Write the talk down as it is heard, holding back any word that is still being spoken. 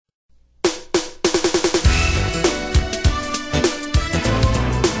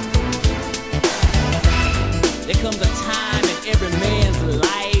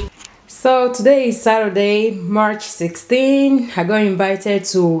So today is Saturday, March 16. I got invited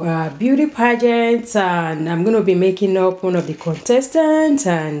to a beauty pageant and I'm going to be making up one of the contestants,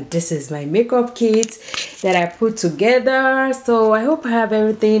 and this is my makeup kit that I put together. So I hope I have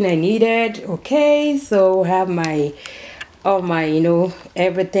everything I needed. Okay, so I have my all my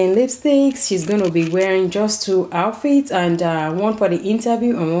everything, lipsticks. She's going to be wearing just two outfits, and one for the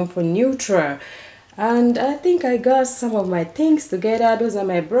interview and one for neutral. And I think I got some of my things together. Those are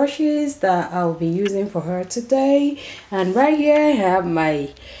my brushes that I'll be using for her today. And right here I have my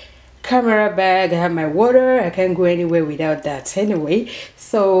camera bag, I have my water. I can't go anywhere without that anyway.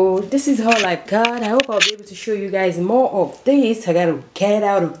 So this is all I've got. I hope I'll be able to show you guys more of this. I gotta get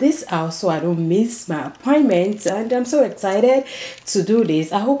out of this house so I don't miss my appointments, and I'm so excited to do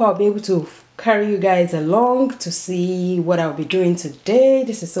this. I hope I'll be able to carry you guys along to see what I'll be doing today.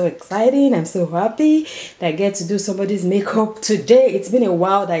 This is so exciting. I'm so happy that I get to do somebody's makeup today. It's been a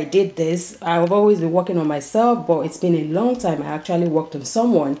while that I did this. I've always been working on myself, but it's been a long time I actually worked on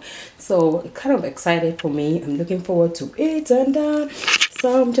someone, so kind of excited for me. I'm looking forward to it. And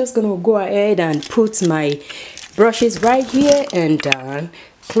so I'm just gonna go ahead and put my brushes right here and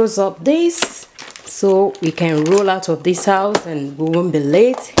close up this so we can roll out of this house and we won't be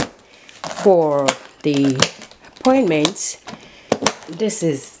late for the appointment. This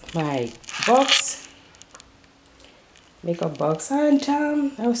is my box, makeup box, and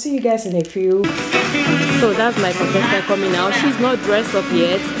I'll see you guys in a few. So that's my contestant coming out. She's not dressed up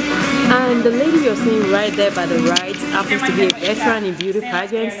yet, and the lady you're seeing right there by the right happens to be a veteran in beauty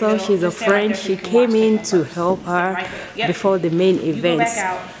pageant, so she's a friend. She came in to help her before the main events,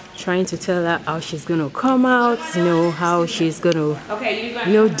 trying to tell her how she's gonna come out, how she's gonna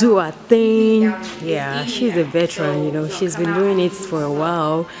do her thing. Yeah, she's a veteran, she's been doing it for a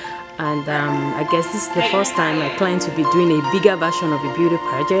while, and I guess this is the first time I plan to be doing a bigger version of a beauty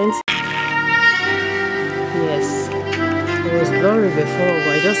pageant. Yes, it was blurry before,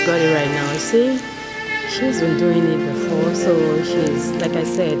 but I just got it right now. You see, she's been doing it before, so she's, like I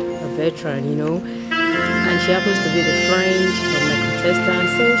said, a veteran, and she happens to be the friend of my contestant,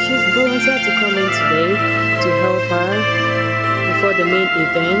 so she's volunteered to come in today to help her before the main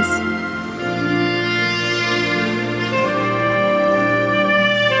events.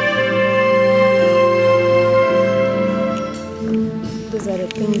 Those are the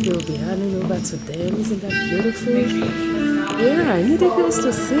things they'll be handing over to them. Isn't that beautiful? Yeah, I need you guys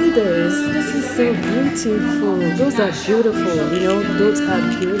to see this. This is so beautiful. Those are beautiful, those are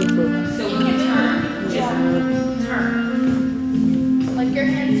beautiful. So we can turn. Yeah. Turn. Like your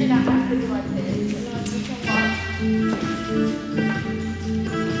hands do not have to be like this.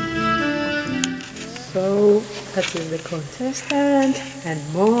 So that is the contestant, and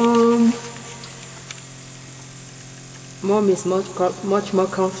mom. Mom is much more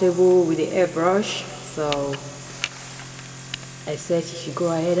comfortable with the airbrush, so I said she should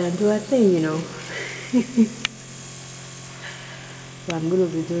go ahead and do her thing, So I'm going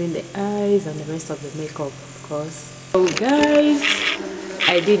to be doing the eyes and the rest of the makeup, of course. So guys,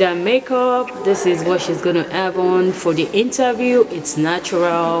 I did her makeup. This is what she's going to have on for the interview. It's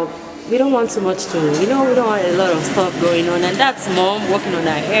natural. We don't want too much to, we don't want a lot of stuff going on. And that's mom working on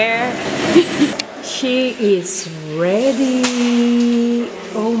her hair. She is ready.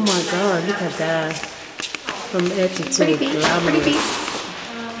 Oh my god, look at that. From head to toe, glamorous.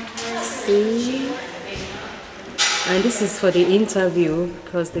 See? And this is for the interview,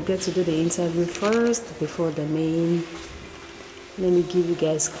 because they get to do the interview first before the main. Let me give you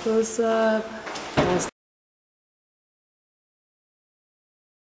guys close up.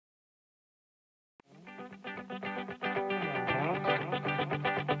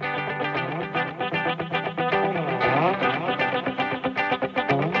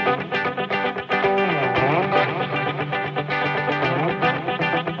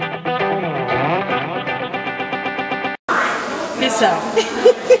 Peace out.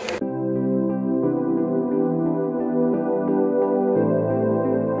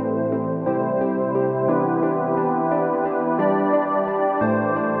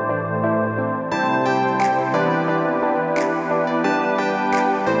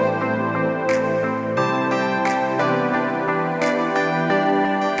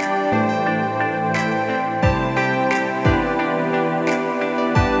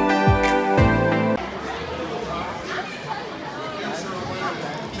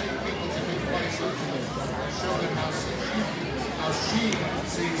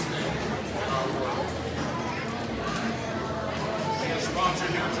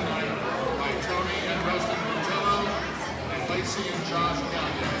 Sponsored here tonight by Tony and Rustin Montello and Lacey and Josh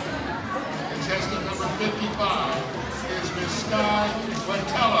Callahan. Contestant number 55 is Miss Sky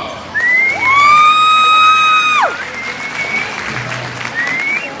Montello.